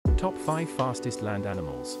Top 5 Fastest Land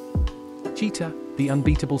Animals. Cheetah, the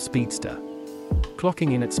unbeatable speedster.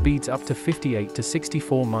 Clocking in at speeds up to 58 to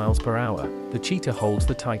 64 miles per hour, the cheetah holds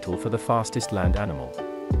the title for the fastest land animal.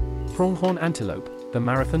 Pronghorn Antelope, the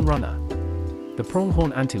marathon runner. The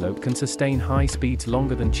pronghorn antelope can sustain high speeds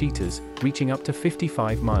longer than cheetahs, reaching up to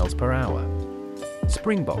 55 miles per hour.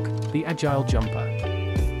 Springbok, the agile jumper.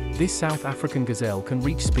 This South African gazelle can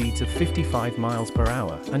reach speeds of 55 miles per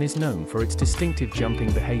hour and is known for its distinctive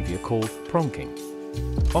jumping behavior called pronking.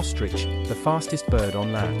 Ostrich, the fastest bird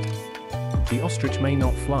on land. The ostrich may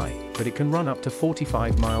not fly, but it can run up to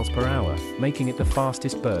 45 miles per hour, making it the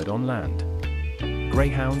fastest bird on land.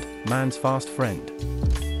 Greyhound, man's fast friend.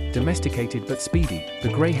 Domesticated but speedy, the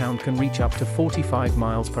greyhound can reach up to 45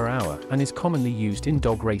 miles per hour and is commonly used in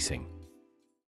dog racing.